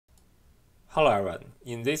Hello everyone,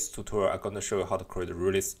 in this tutorial I'm going to show you how to create a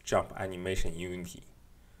release jump animation in Unity.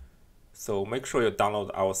 So make sure you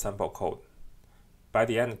download our sample code. By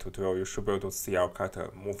the end of the tutorial you should be able to see our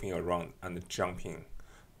character moving around and jumping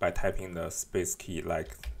by typing the space key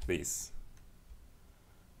like this.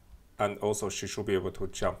 And also she should be able to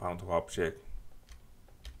jump onto object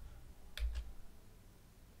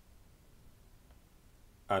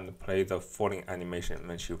and play the falling animation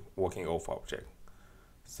when she's walking off object.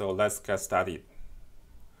 So let's get started.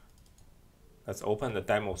 Let's open the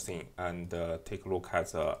demo scene and take a look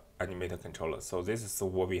at the animator controller. So this is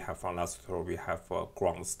what we have from last tutorial. We have a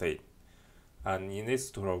ground state. And in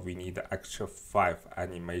this tutorial, we need the extra 5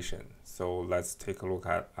 animation. So let's take a look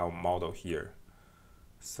at our model here.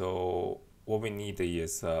 So what we need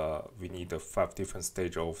is we need the 5 different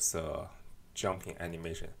stages of the jumping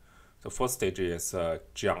animation. The first stage is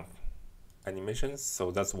jump animation.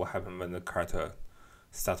 So that's what happens when the character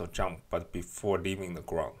starts to jump, but before leaving the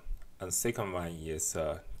ground. And second one is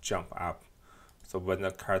jump up, so when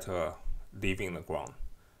the character leaving the ground.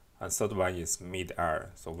 And third one is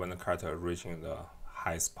mid-air, so when the character reaching the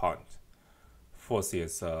highest point. Fourth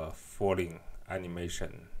is falling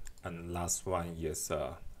animation, and last one is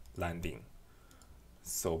landing,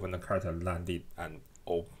 so when the character landed and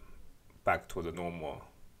back to the normal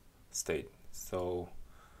state. So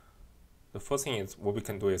the first thing is what we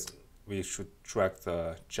can do is we should drag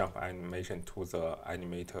the jump animation to the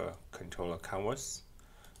animator controller canvas,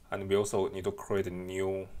 and we also need to create a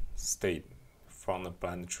new state from the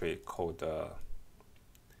blend tree called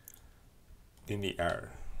linear.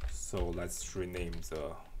 So let's rename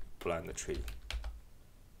the blend tree,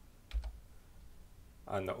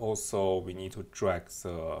 and also we need to drag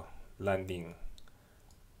the landing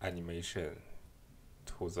animation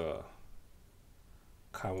to the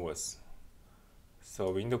canvas.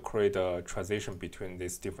 So we need to create a transition between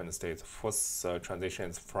these different states. First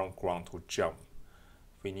transition is from ground to jump.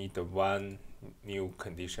 We need one new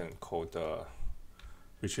condition called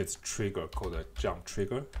which is trigger, called a jump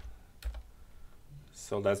trigger.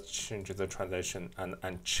 So let's change the transition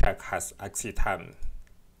and check has exit time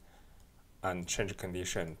and change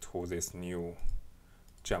condition to this new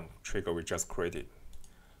jump trigger we just created.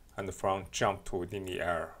 And from jump to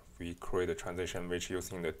linear, we create a transition which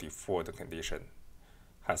using the default condition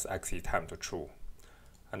has exit time to true.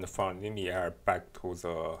 And from linear back to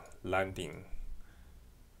the landing,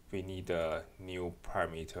 we need a new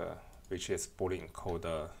parameter which is boolean called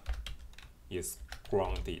is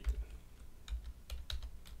grounded.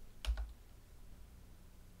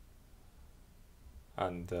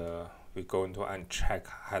 And we're going to uncheck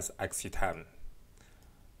has exit time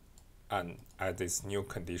and add this new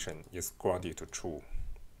condition is grounded to true.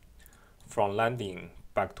 From landing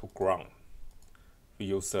back to ground, we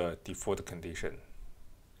use a default condition.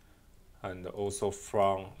 And also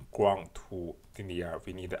from ground to linear,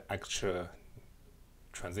 we need an extra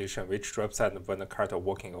transition which represents when the character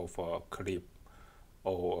walking over a cliff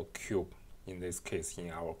or a cube, in this case in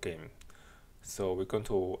our game. So we're going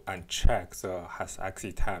to uncheck the has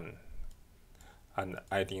exit time and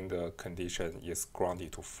adding the condition is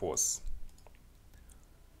grounded to false.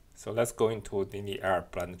 So let's go into linear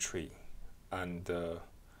blend tree, and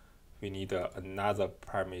we need another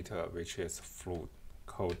parameter which is fluid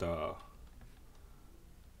called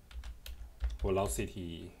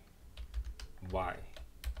velocity y.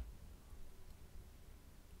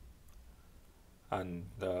 And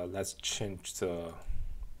let's change the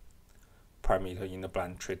parameter in the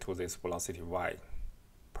blend tree to this velocity y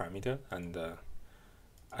parameter, and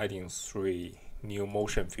adding 3 new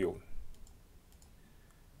motion field,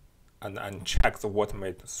 and uncheck the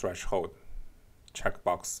automate threshold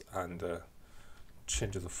checkbox and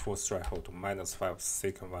change the first threshold to -5,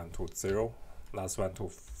 second one to 0, last one to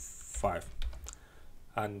 5.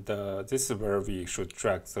 And this is where we should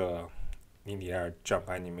drag the linear jump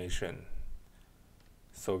animation.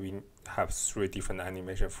 So we have 3 different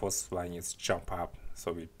animations. First one is jump up,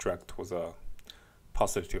 so we drag to the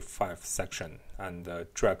 +5 section, and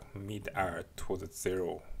drag mid-air to the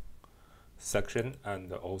 0 section,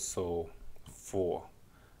 and also 4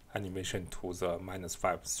 animation to the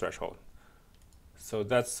 -5 threshold. So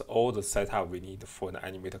that's all the setup we need for the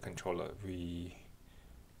animator controller. We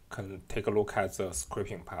can take a look at the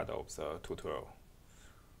scripting part of the tutorial.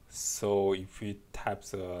 So if we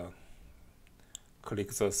click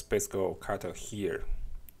the space girl character here,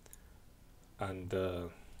 and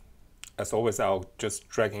as always I'll just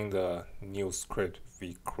dragging the new script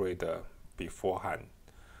we created beforehand.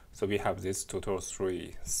 So we have this tutorial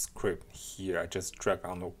 3 script here. I just drag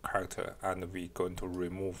on the character, and we're going to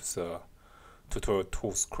remove the tutorial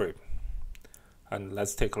 2 script And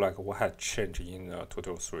let's take a look at what had changed in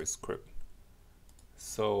tutorial 3 script.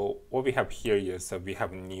 So what we have here is we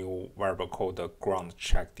have a new variable called the ground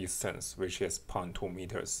check distance, which is 0.2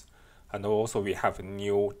 meters. And also we have a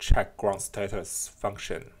new check ground status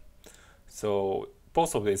function. So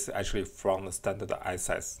both of these actually from the standard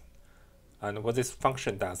ISS. And what this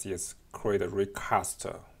function does is create a recast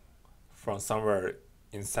from somewhere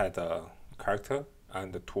inside the character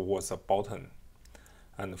and towards the bottom,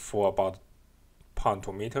 and for about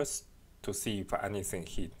 0.2 meters to see if anything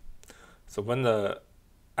hit. So when the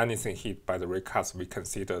anything hit by the recast, we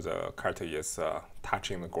consider the character is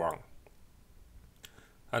touching the ground.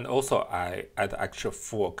 And also I add extra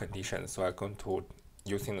full condition, so I'm going to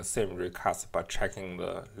using the same recast but checking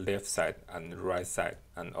the left side and right side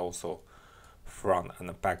and also front and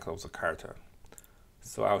the back of the character.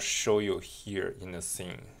 So I'll show you here in the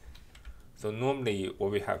scene. So normally what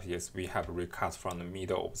we have is we have a recast from the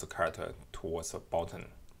middle of the character towards the bottom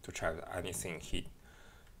to check anything hit.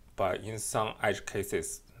 But in some edge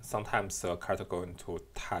cases, sometimes the character going to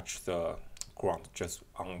touch the ground just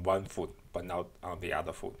on one foot but not on the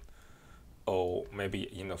other foot. Or maybe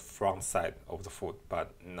in the front side of the foot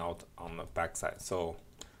but not on the back side. So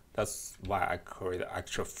that's why I create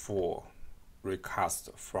extra full recast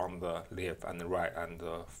from the left and the right and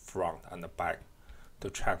the front and the back to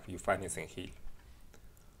check if anything hit.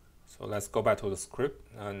 So let's go back to the script,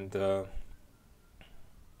 and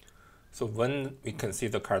so when we can see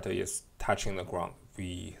the character is touching the ground,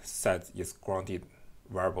 we set its grounded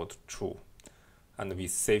variable to true, and we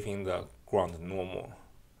saving the ground normal,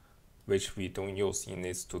 which we don't use in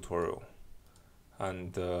this tutorial.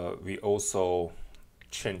 And we also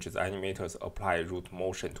change the animator's apply root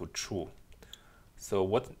motion to true. So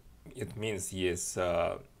what it means is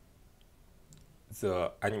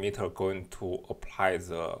the animator going to apply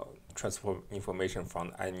the transfer information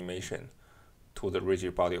from animation to the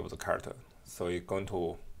rigid body of the character. So it's going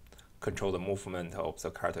to control the movement of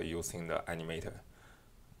the character using the animator.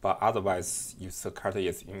 But otherwise, if the character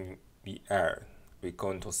is in the air, we're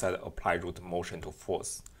going to set apply root motion to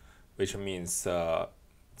false, which means the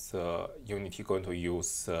Unity going to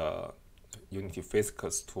use Unity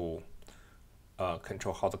physics to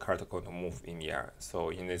control how the character going to move in the air. So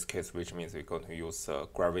in this case, which means we're going to use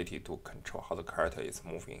gravity to control how the character is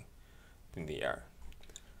moving in the air.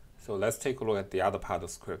 So let's take a look at the other part of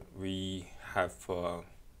the script. We have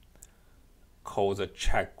called the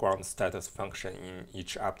check ground status function in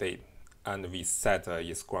each update, and we set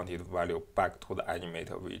its grounded value back to the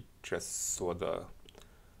animator. We just saw the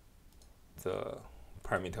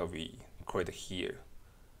parameter we created here.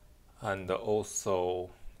 And also,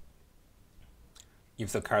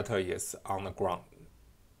 if the character is on the ground,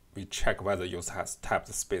 we check whether the user has tapped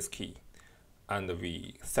the space key, and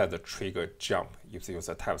we set the trigger jump if the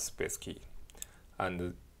user taps space key.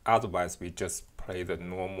 And otherwise, we just play the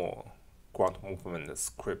normal ground movement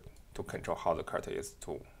script to control how the character is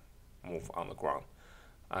to move on the ground.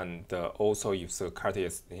 And also, if the character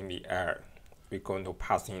is in the air, we're going to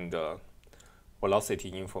pass in the velocity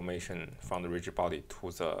information from the rigid body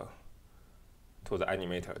to the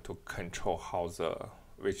animator to control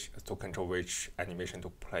which animation to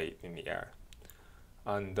play in the air.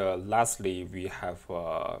 And lastly, we have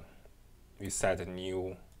we set a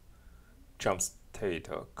new jump state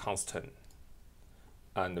constant,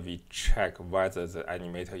 and we check whether the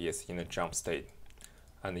animator is in a jump state,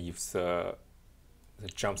 and if the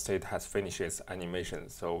jump state has finished its animation.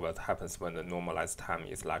 So what happens when the normalized time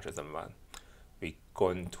is larger than 1? We're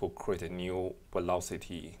going to create a new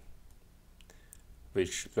velocity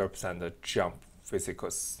which represents the jump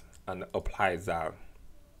physics and apply that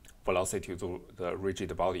velocity to the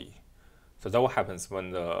rigid body. So that what happens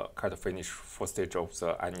when the character finishes first stage of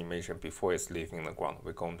the animation before it's leaving the ground.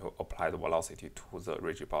 We're going to apply the velocity to the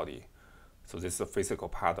rigid body. So this is the physical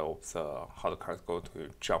part of how the character is going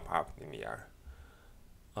to jump up in the air.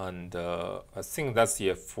 And I think that's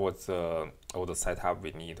it for all the setup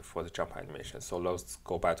we need for the jump animation. So let's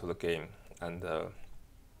go back to the game and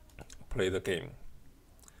play the game.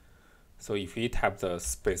 So if we tap the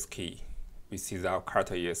space key, we see that our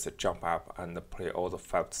character is jump up and play all the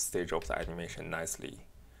 5 stages of the animation nicely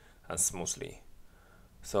and smoothly.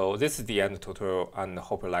 So this is the end of the tutorial, and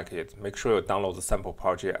hope you like it. Make sure you download the sample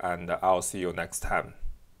project, and I'll see you next time.